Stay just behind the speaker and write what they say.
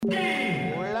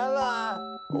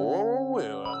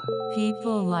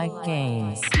People like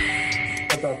games.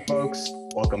 What's up, folks?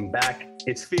 Welcome back.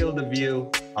 It's Field of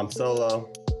View. I'm Solo.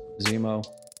 Zemo.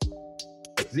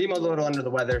 Zemo's a little under the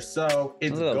weather, so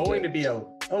it's going to be a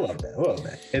little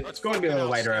bit. It's going to be a little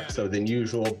lighter episode than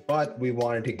usual, but we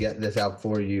wanted to get this out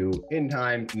for you in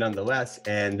time nonetheless,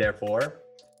 and therefore,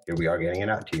 here we are getting it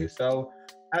out to you. So,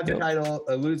 as the title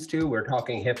alludes to, we're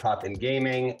talking hip hop and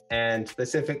gaming, and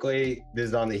specifically, this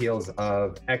is on the heels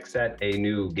of XSET, a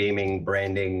new gaming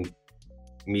branding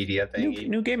media thing.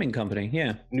 New gaming company,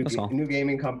 yeah. New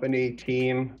gaming company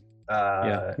team.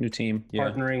 New team. Yeah.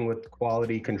 Partnering with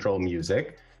Quality Control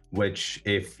Music, which,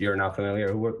 if you're not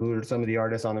familiar, who are some of the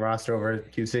artists on the roster over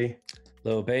at QC?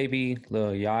 Lil Baby,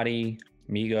 Lil Yachty,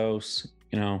 Migos,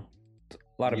 a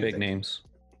lot of big names.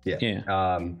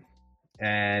 Yeah.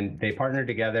 And they partnered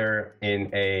together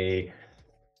in a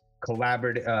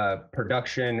collaborative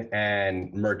production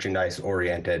and merchandise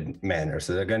oriented manner.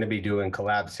 So they're going to be doing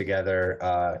collabs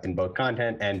together in both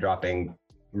content and dropping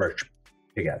merch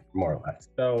together, more or less.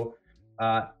 So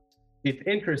it's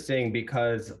interesting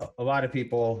because a lot of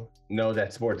people know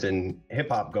that sports and hip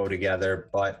hop go together,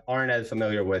 but aren't as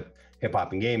familiar with hip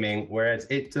hop and gaming, whereas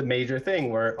it's a major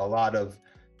thing where a lot of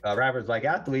rappers, like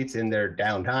athletes, in their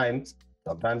downtimes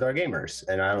sometimes are gamers,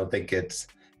 and I don't think it's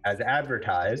as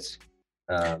advertised.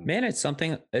 Man, it's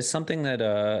something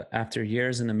that after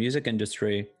years in the music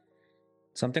industry,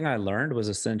 something I learned was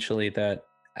essentially that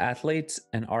athletes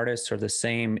and artists are the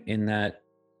same in that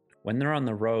when they're on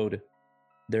the road,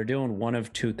 they're doing one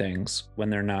of two things when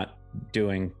they're not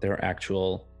doing their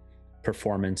actual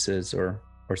performances or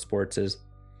sports. Is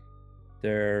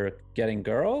they're getting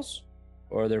girls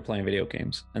or they're playing video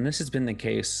games. And this has been the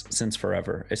case since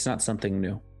forever. It's not something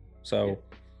new. So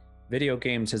video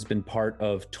games has been part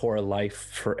of tour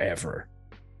life forever.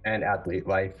 And athlete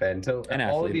life. And so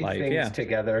all of these things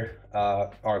together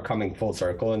are coming full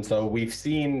circle. And so we've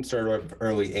seen sort of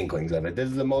early inklings of it. This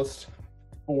is the most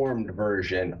formed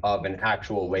version of an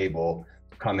actual label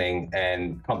coming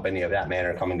and company of that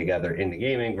manner coming together in the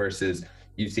gaming, versus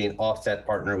you've seen Offset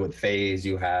partner with FaZe.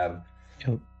 You have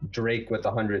Drake with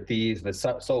 100 Thieves, but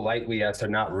so lightly as to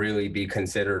not really be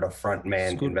considered a front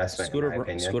man investment, in my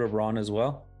opinion. Scooter Braun as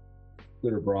well.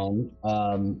 Scooter Braun.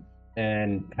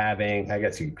 And having, I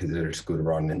guess you could consider Scooter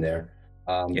Braun in there.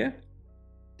 Yeah,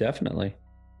 definitely.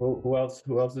 Who else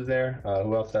is there?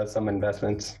 Who else has some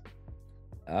investments?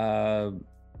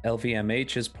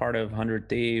 LVMH is part of 100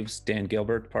 Thieves. Dan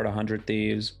Gilbert, part of 100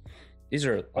 Thieves. These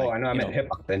are I know. I meant hip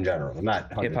hop in general,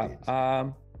 not hip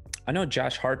hop. I know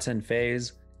Josh Hart's in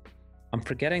FaZe. I'm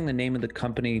forgetting the name of the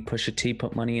company Pusha T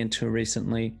put money into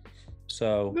recently.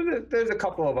 So there's a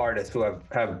couple of artists who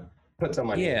have put some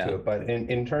money into it, but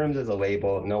in terms of the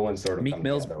label, no one's sort of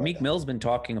Meek Mill's been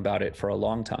talking about it for a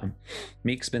long time.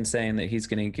 Meek's been saying that he's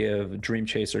going to give Dream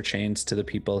Chaser chains to the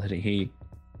people that he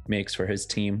makes for his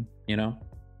team,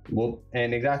 Well,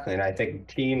 and exactly. And I think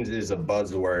teams is a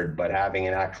buzzword, but having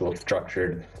an actual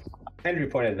structured entry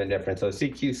point has been different. So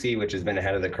CQC, which has been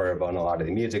ahead of the curve on a lot of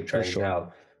the music trends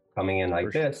now, coming in like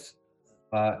this,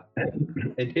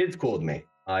 it is cool to me.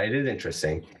 It is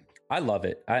interesting. I love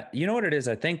it. You know what it is?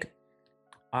 I think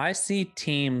I see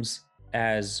teams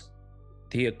as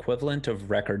the equivalent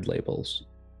of record labels.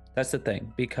 That's the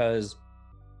thing, because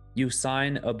you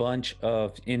sign a bunch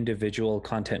of individual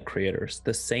content creators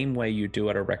the same way you do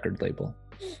at a record label,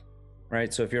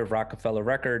 right? So if you're Rockefeller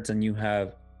Records and you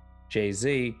have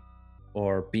Jay-Z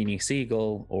or Beanie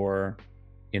Siegel or,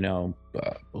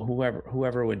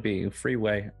 whoever would be,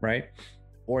 Freeway, right?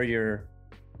 Or your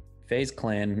FaZe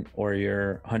Clan or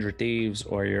your 100 Thieves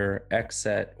or your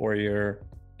XSET or your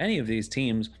any of these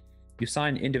teams, you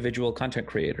sign individual content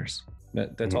creators.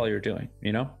 That's all you're doing,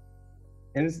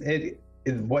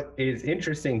 And what is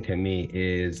interesting to me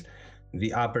is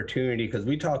the opportunity, because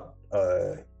we talked,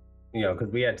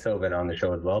 because we had Sylvan on the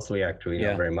show as well, so we actually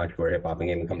know very much where hip hop and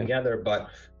gaming come together. But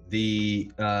the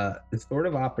sort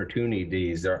of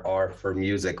opportunities there are for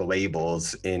music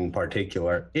labels in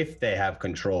particular, if they have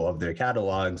control of their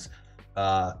catalogs,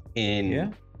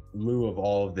 in lieu of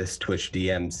all of this Twitch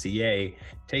DMCA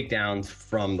takedowns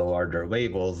from the larger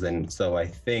labels. And so I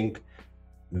think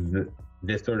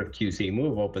this sort of QC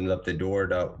move opens up the door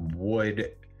to,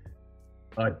 would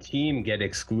a team get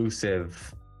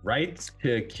exclusive rights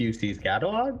to QC's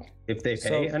catalog if they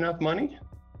pay enough money?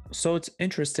 So it's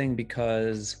interesting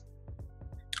because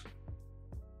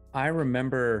I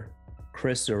remember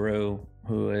Chris Zaru,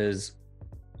 who is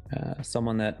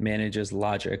someone that manages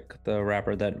Logic, the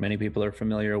rapper that many people are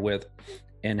familiar with,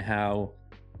 and how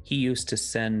he used to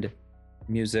send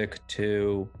music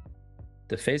to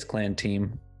the FaZe Clan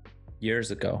team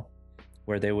years ago,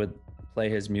 where they would play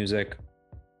his music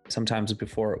sometimes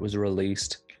before it was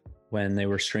released, when they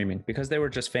were streaming, because they were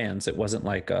just fans. It wasn't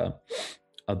like a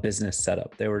business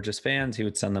setup. They were just fans. He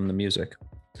would send them the music.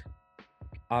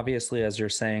 Obviously, as you're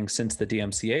saying, since the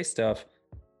DMCA stuff,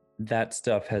 that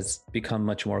stuff has become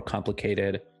much more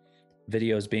complicated.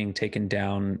 Videos being taken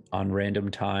down on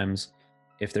random times,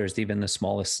 if there's even the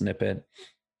smallest snippet.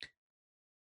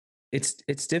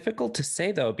 It's difficult to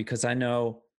say though, because I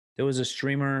know there was a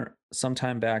streamer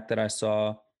sometime back that I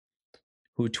saw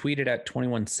who tweeted at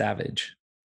 21 Savage.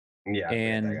 Yeah,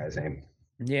 and that guy's name.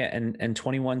 Yeah, and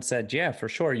 21 said, yeah, for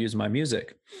sure, use my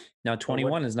music. Now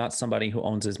 21 is not somebody who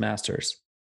owns his masters.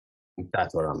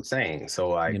 That's what I'm saying. So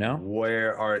like,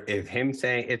 where are, if him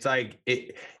saying, it's like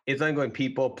when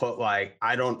people put like,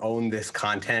 I don't own this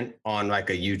content on like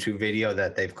a YouTube video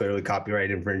that they've clearly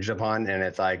copyright infringed upon, and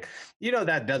it's like,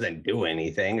 that doesn't do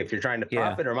anything. If you're trying to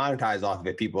profit or monetize off of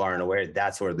it, people aren't aware,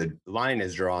 that's where the line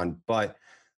is drawn. But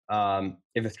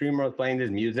if a streamer was playing his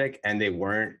music and they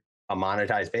weren't a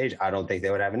monetized page, I don't think they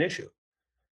would have an issue.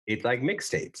 It's like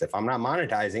mixtapes. If I'm not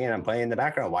monetizing it, I'm playing in the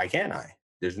background, why can't I?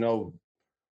 There's no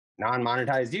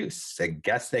non-monetized use. I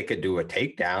guess they could do a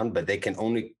takedown, but they can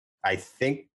only, I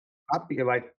think,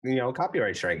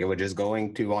 copyright strike it, which is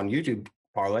going to, on YouTube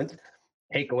parlance,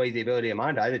 take away the ability to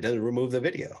monetize. It doesn't remove the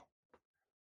video.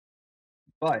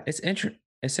 But it's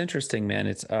interesting, man.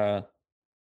 It's the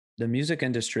music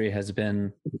industry has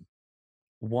been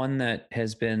one that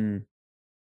has been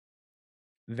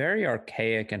very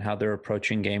archaic in how they're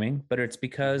approaching gaming, but it's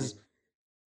because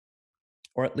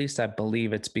or at least I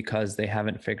believe it's because they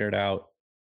haven't figured out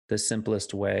the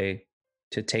simplest way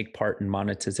to take part in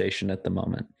monetization at the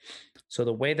moment. So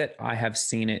the way that I have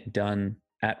seen it done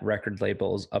at record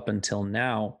labels up until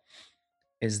now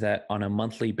is that on a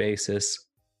monthly basis,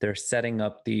 they're setting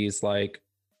up these like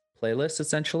playlists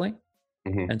essentially.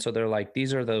 And so they're like,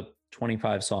 these are the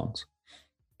 25 songs.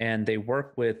 And they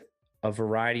work with a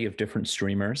variety of different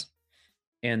streamers.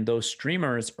 And those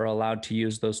streamers are allowed to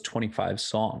use those 25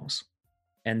 songs.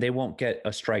 And they won't get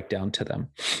a strike down to them.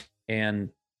 And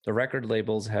the record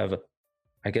labels have,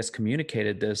 I guess,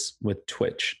 communicated this with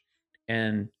Twitch.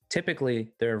 And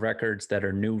typically there are records that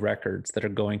are new records that are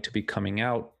going to be coming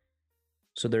out.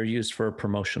 So they're used for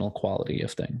promotional quality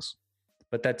of things.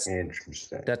 But that's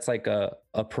interesting. That's like a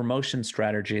promotion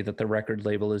strategy that the record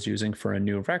label is using for a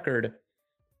new record.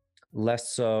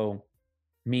 Less so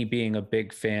me being a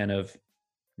big fan of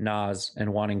Nas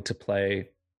and wanting to play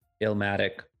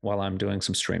Illmatic while I'm doing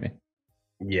some streaming.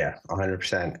 Yeah,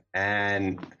 100%.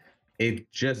 And it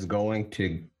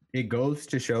goes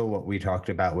to show what we talked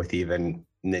about with even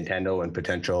Nintendo and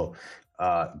potential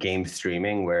game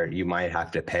streaming, where you might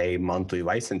have to pay monthly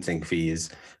licensing fees.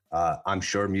 I'm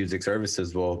sure music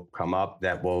services will come up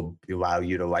that will allow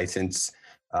you to license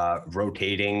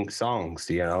rotating songs,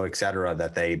 et cetera,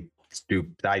 that they do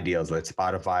side deals with.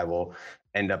 Spotify will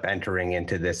end up entering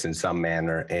into this in some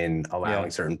manner in allowing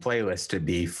certain playlists to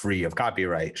be free of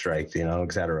copyright strikes,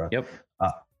 et cetera. Yep.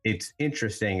 It's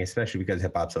interesting, especially because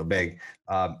hip hop's so big.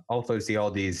 Also see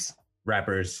all these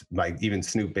rappers like even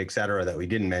Snoop, et cetera, that we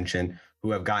didn't mention, who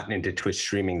have gotten into Twitch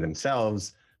streaming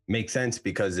themselves. Makes sense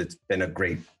because it's been a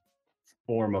great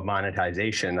form of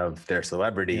monetization of their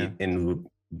celebrity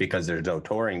because there's no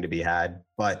touring to be had.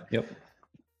 But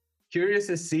curious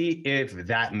to see if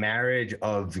that marriage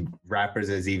of rappers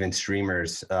as even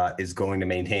streamers is going to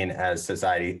maintain as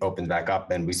society opens back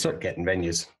up and we start getting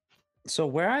venues. So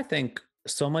where I think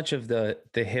so much of the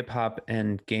hip hop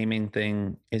and gaming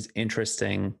thing is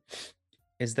interesting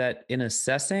is that in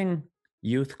assessing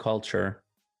youth culture,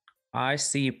 I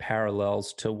see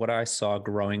parallels to what I saw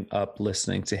growing up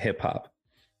listening to hip hop,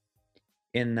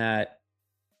 in that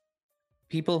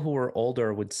people who were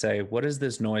older would say, what is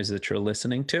this noise that you're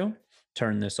listening to?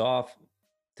 Turn this off.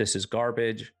 This is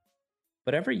garbage.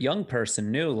 But every young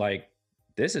person knew, like,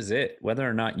 this is it. Whether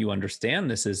or not you understand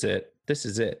this is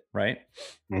it, right?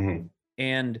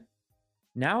 And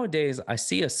nowadays, I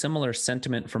see a similar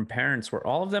sentiment from parents where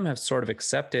all of them have sort of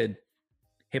accepted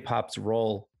hip hop's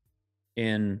role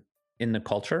in the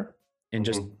culture, in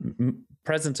just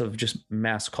presence of just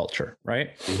mass culture,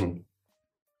 right?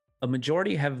 A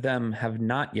majority of them have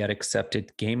not yet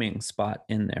accepted gaming spot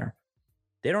in there.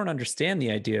 They don't understand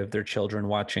the idea of their children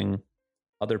watching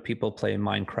other people play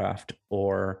Minecraft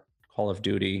or Call of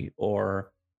Duty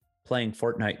or playing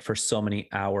Fortnite for so many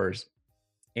hours.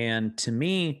 And to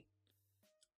me,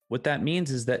 what that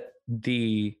means is that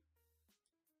the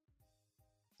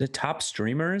top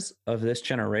streamers of this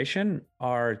generation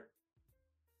are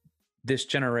this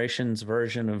generation's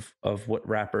version of what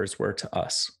rappers were to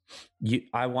us.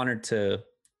 I wanted to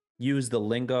use the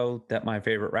lingo that my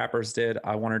favorite rappers did.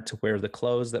 I wanted to wear the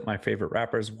clothes that my favorite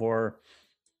rappers wore.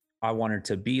 I wanted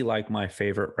to be like my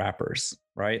favorite rappers,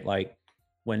 right? Like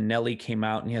when Nelly came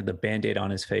out and he had the Band-Aid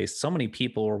on his face, so many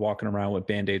people were walking around with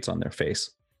Band-Aids on their face.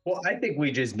 Well, I think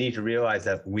we just need to realize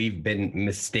that we've been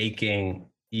mistaking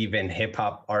even hip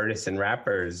hop artists and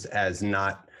rappers as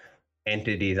not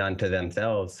entities unto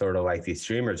themselves, sort of like these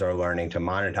streamers are learning to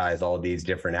monetize all these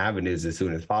different avenues as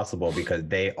soon as possible because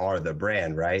they are the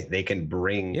brand, right? They can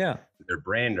bring their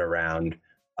brand around.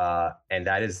 And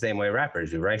that is the same way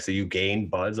rappers do, right? So you gain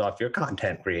buzz off your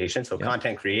content creation. So I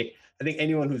think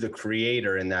anyone who's a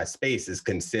creator in that space is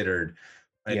considered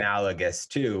analogous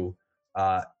to,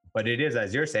 but it is,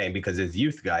 as you're saying, because it's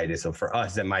youth guided. So for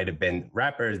us, it might have been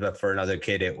rappers, but for another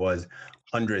kid, it was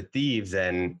 100 Thieves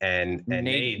and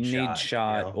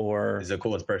Nadeshot, or is the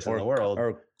coolest person in the world,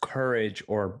 or Courage,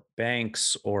 or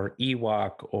Banks, or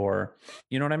Ewok, or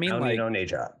you know what I mean? I don't know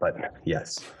Nadeshot, but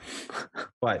yes,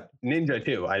 but Ninja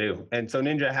too, I do. And so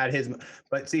Ninja had his,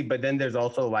 but then there's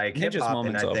also like hip hop,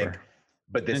 and I think,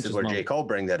 but this is where J. Cole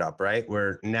brings that up, right?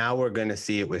 Where now we're going to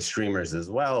see it with streamers as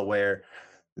well, where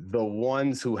the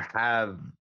ones who have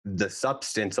the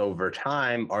substance over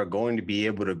time are going to be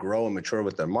able to grow and mature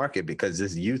with their market, because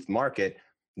this youth market,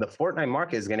 the Fortnite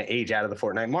market, is going to age out of the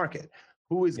Fortnite market.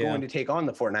 Who is going to take on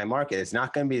the Fortnite market? It's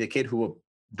not going to be the kid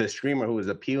the streamer who is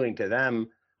appealing to them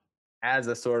as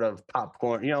a sort of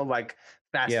popcorn, like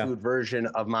fast food version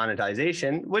of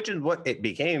monetization, which is what it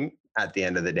became at the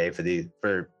end of the day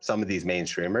for some of these main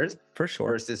streamers, for sure,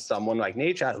 versus someone like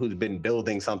Nadeshot who's been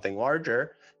building something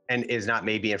larger and is not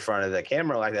maybe in front of the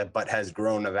camera like that, but has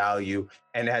grown a value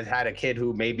and has had a kid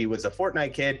who maybe was a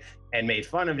Fortnite kid and made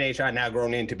fun of Nadeshot, now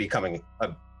grown into becoming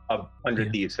a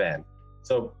 100 Thieves fan.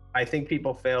 So I think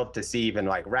people fail to see even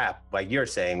like rap, like you're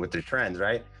saying with the trends,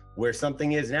 right? Where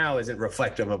something is now isn't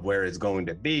reflective of where it's going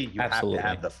to be. You have to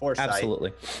have the foresight.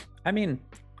 Absolutely. I mean,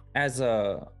 as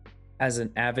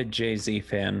an avid Jay-Z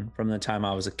fan from the time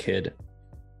I was a kid,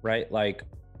 right? Like,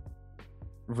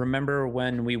 remember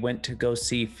when we went to go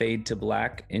see Fade to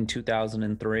Black in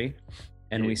 2003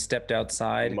 and we stepped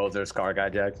outside, Mozer's car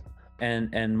got jacked,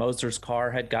 and Mozer's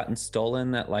car had gotten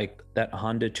stolen, that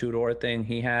Honda two-door thing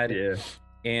he had,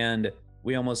 and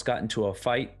we almost got into a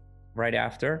fight right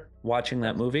after watching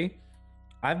that movie.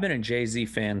 I've been a Jay-Z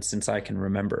fan since I can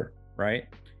remember, right?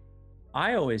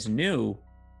 I always knew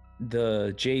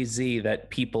the Jay-Z that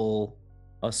people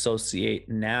associate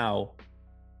now.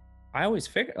 I always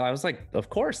figured, I was like, of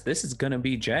course, this is going to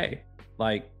be Jay.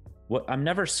 Like, I'm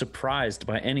never surprised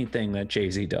by anything that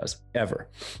Jay-Z does, ever.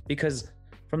 Because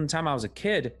from the time I was a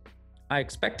kid, I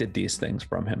expected these things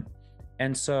from him.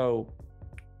 And so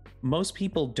most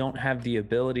people don't have the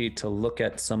ability to look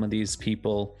at some of these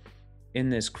people in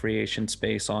this creation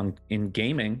space in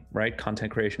gaming, right?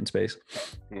 Content creation space,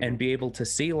 and be able to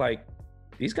see, like,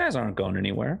 these guys aren't going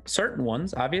anywhere. Certain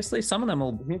ones, obviously, some of them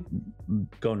will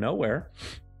go nowhere.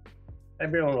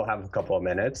 Everyone will have a couple of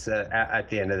minutes at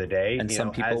the end of the day. And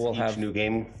some people will have new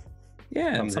game.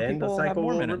 And some people will have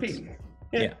more minutes. Repeat.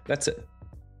 Yeah, that's it.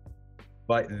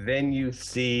 But then you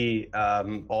see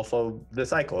also the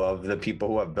cycle of the people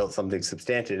who have built something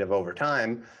substantive over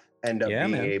time end up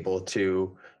being able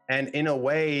to, and in a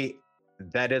way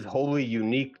that is wholly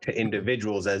unique to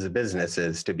individuals as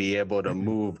businesses, to be able to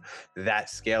move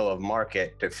that scale of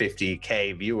market to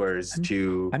 50K viewers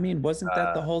to... I mean, wasn't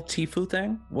that the whole Tfue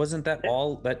thing? Wasn't that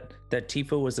all that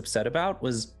Tfue was upset about?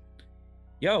 Was,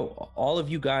 yo, all of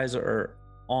you guys are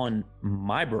on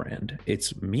my brand.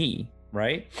 It's me,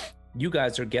 right? You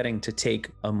guys are getting to take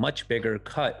a much bigger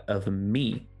cut of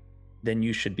me than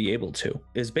you should be able to,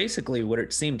 is basically what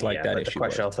it seemed like that issue. The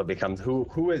question also becomes,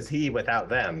 who is he without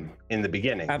them in the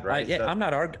beginning, right? I'm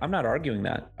not arguing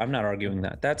that. I'm not arguing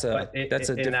that. That's a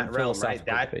different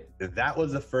philosophical debate. That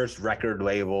was the first record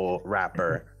label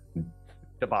rapper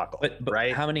debacle, but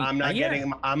right? How many?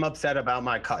 I'm upset about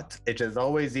my cut. It is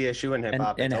always the issue in hip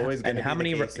hop. It's always going to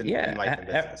be the case in life and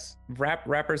business.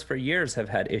 Rappers for years have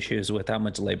had issues with how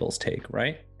much labels take,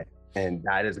 right? And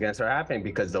that is going to start happening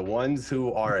because the ones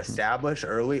who are established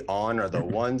early on are the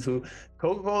ones who...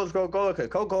 Coca-Cola's Coca-Cola.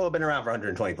 Coca-Cola been around for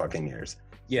 120 fucking years.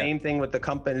 Yeah. Same thing with the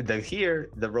company.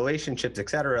 The relationships,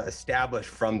 etc., established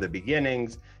from the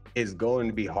beginnings, is going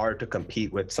to be hard to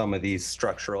compete with some of these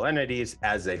structural entities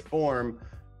as they form.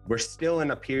 We're still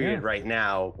in a period right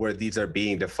now where these are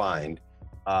being defined.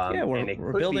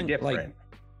 We're building different.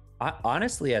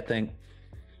 Honestly, I think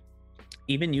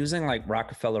even using like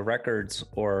Rockefeller Records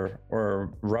or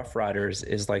Rough Riders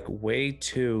is like way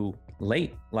too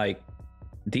late. Like,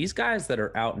 these guys that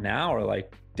are out now are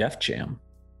like Def Jam.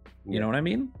 You know what I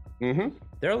mean?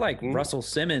 They're like Russell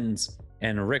Simmons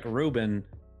and Rick Rubin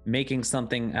making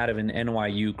something out of an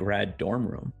NYU grad dorm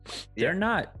room. They're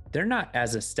not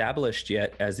as established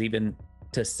yet as even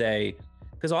to say,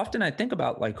 because often I think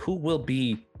about like who will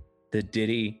be the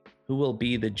Diddy, who will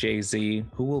be the Jay-Z,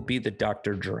 who will be the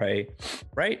Dr. Dre,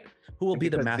 right? Who will be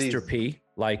the Master P?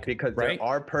 Like, because right? there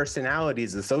are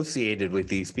personalities associated with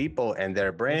these people and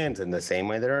their brands in the same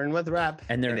way they're in with rap.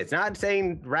 And it's not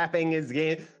saying rapping is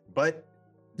gay, but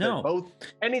no, both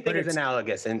anything is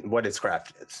analogous in what its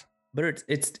craft is. But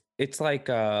it's like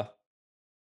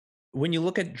when you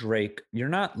look at Drake, you're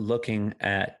not looking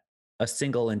at a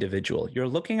single individual. You're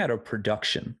looking at a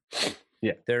production.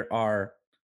 Yeah. There are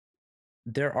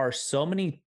so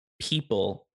many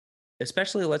people,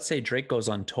 especially let's say Drake goes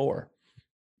on tour.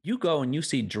 You go and you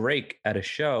see Drake at a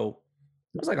show,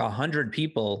 there's like 100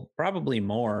 people, probably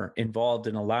more, involved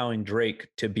in allowing Drake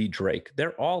to be Drake.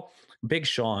 They're all Big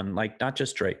Sean, like not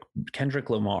just Drake,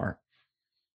 Kendrick Lamar.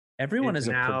 Everyone is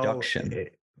a production.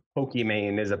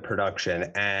 Pokimane is a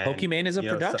production. And Pokimane is a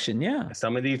production, yeah.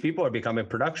 Some of these people are becoming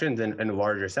productions in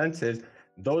larger senses.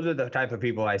 Those are the type of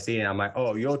people I see, and I'm like,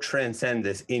 oh, you'll transcend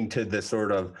this into the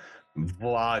sort of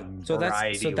vlog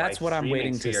variety. So that's what I'm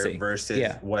waiting to see.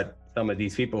 Versus what some of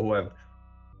these people who have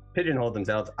pigeonholed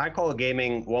themselves. I call it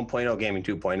gaming 1.0, gaming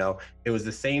 2.0. It was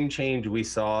the same change we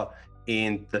saw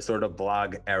in the sort of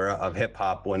blog era of hip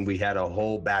hop when we had a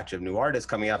whole batch of new artists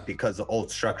coming up because the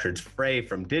old structured fray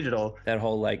from digital. That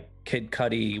whole like Kid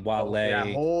Cudi, Wale.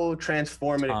 That whole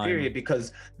transformative period,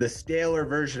 because the staler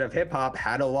version of hip hop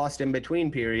had a lost in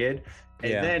between period.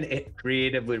 And then it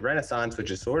creatively renaissance, which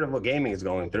is sort of what gaming is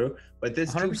going through. But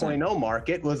this 2.0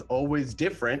 market was always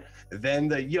different than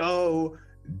the, yo,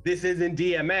 this isn't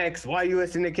DMX. Why you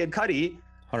listen to Kid Cudi?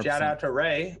 100%. Shout out to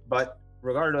Ray. But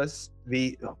regardless,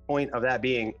 the point of that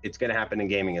being, it's going to happen in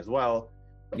gaming as well.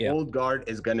 The old guard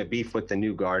is going to beef with the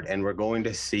new guard, and we're going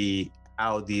to see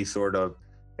how these sort of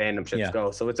fandom ships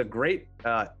go. So it's a great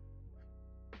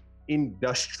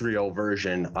industrial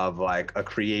version of like a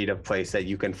creative place that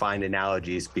you can find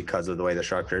analogies because of the way they're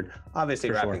structured.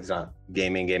 Obviously, rapping's not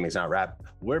gaming, gaming's not rap.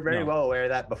 We're very well aware of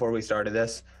that before we started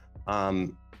this,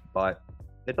 but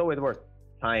it's always worth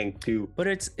trying to. But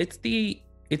it's the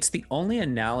only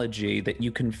analogy that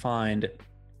you can find,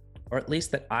 or at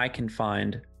least that I can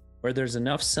find, where there's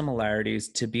enough similarities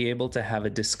to be able to have a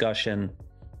discussion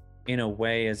in a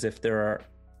way as if there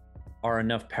are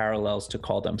enough parallels to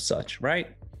call them such,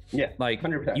 right? Yeah, like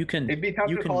 100%. You can. It'd be tough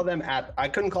to call them. I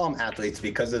couldn't call them athletes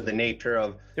because of the nature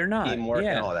of they're not teamwork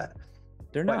and all that.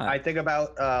 They're not. I think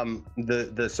about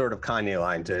the sort of Kanye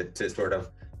line to sort of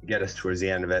get us towards the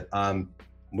end of it.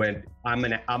 When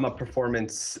I'm a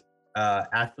performance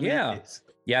athlete. Yeah.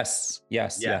 Yes. Yeah,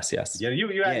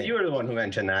 you were the one who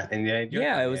mentioned that, and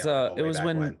it was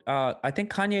when I think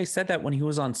Kanye said that when he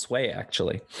was on Sway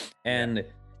actually, and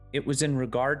it was in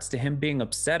regards to him being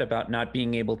upset about not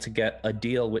being able to get a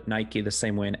deal with Nike the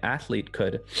same way an athlete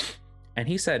could, and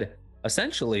he said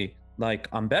essentially, like,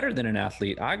 I'm better than an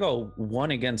athlete. I go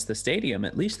one against the stadium.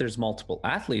 At least there's multiple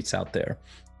athletes out there.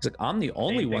 He's like, I'm the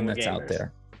only one that's out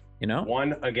there. You know,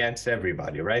 one against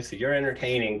everybody, right? So you're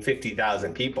entertaining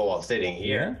 50,000 people while sitting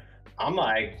here. I'm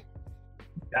like,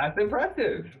 that's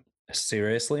impressive.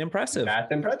 Seriously impressive.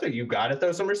 That's impressive. You got to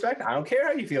throw some respect. I don't care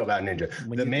how you feel about Ninja.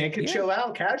 The man can chill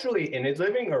out casually in his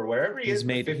living or wherever he's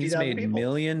made. He's made people.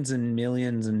 Millions and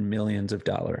millions and millions of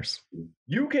dollars.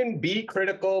 You can be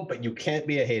critical, but you can't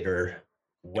be a hater.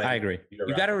 I agree.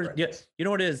 You got to. You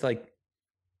know what it is like.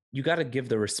 You got to give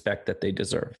the respect that they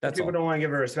deserve. That's people don't want to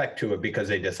give a respect to it because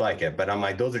they dislike it. But I'm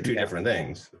like, those are two different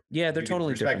things. Yeah, they're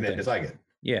totally different. Respect dislike it.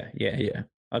 Yeah.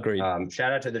 Agreed.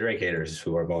 Shout out to the Drake haters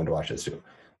who are going to watch this too.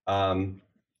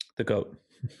 The GOAT.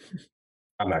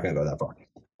 I'm not going to go that far.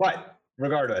 But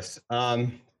regardless,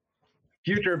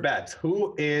 future bets.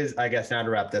 Who is, I guess now to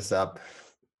wrap this up,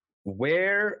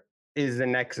 where is the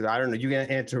next, I don't know, you can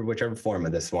answer whichever form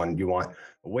of this one you want.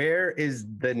 Where is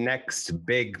the next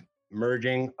big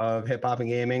merging of hip hop and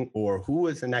gaming, or who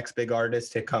is the next big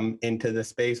artist to come into the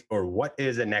space, or what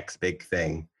is the next big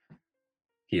thing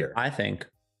here? I think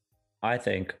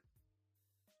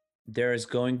there is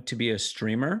going to be a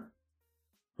streamer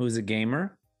who's a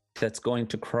gamer that's going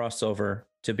to cross over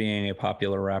to being a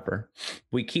popular rapper.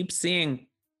 We keep seeing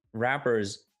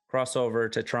rappers cross over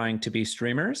to trying to be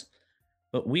streamers,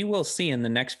 but we will see in the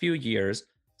next few years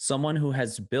someone who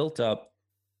has built up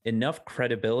enough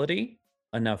credibility,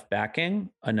 enough backing,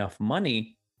 enough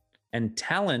money, and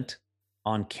talent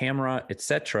on camera,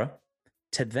 etc.,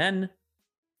 to then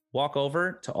walk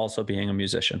over to also being a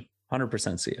musician.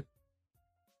 100% see it.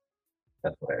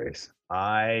 That's hilarious.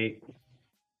 I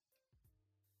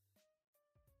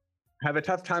have a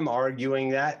tough time arguing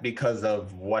that because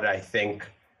of what I think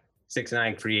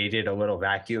 6ix9ine created a little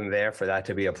vacuum there for that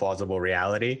to be a plausible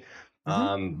reality.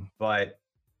 But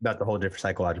that's a whole different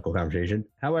psychological conversation.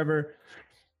 However,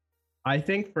 I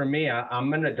think for me, I'm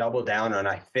going to double down on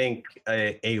I think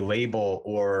a label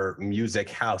or music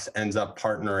house ends up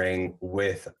partnering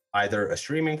with either a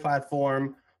streaming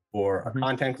platform or a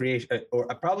content creation, or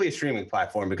probably a streaming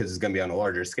platform because it's going to be on a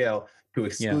larger scale to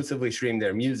exclusively stream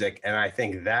their music. And I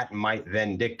think that might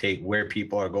then dictate where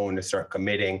people are going to start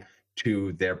committing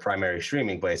to their primary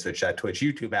streaming place, which that Twitch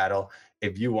YouTube battle.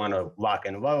 If you want to lock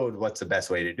and load, what's the best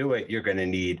way to do it? You're going to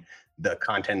need the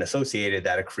content associated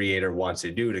that a creator wants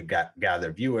to do to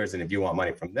gather viewers. And if you want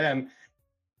money from them,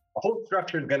 the whole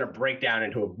structure is going to break down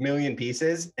into a million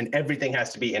pieces and everything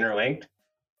has to be interlinked.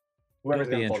 Whoever's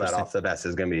going to pull that off the best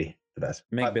is going to be the best.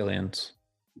 Make billions.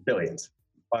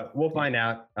 But we'll find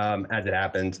out as it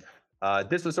happens.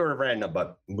 This was sort of random,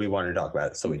 but we wanted to talk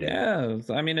about it, so we did. Yeah,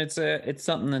 I mean, it's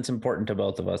something that's important to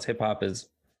both of us. Hip hop is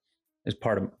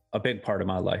a big part of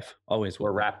my life. Always.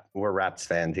 We're Raps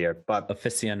fans here, but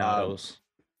aficionados,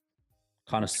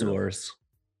 connoisseurs,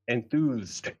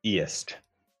 enthusiast.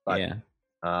 But, yeah.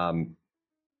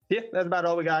 That's about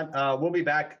all we got. We'll be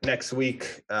back next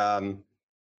week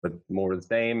with more of the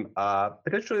same.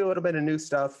 Potentially a little bit of new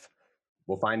stuff.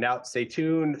 We'll find out. Stay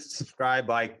tuned. Subscribe,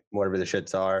 like, whatever the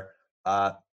shits are.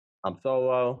 I'm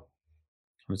Solo.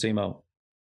 I'm Zemo.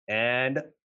 And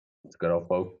it's good old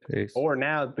folks. Peace. Or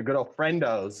now the good old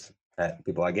friendos at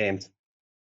People Like Games.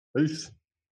 Peace.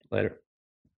 Later.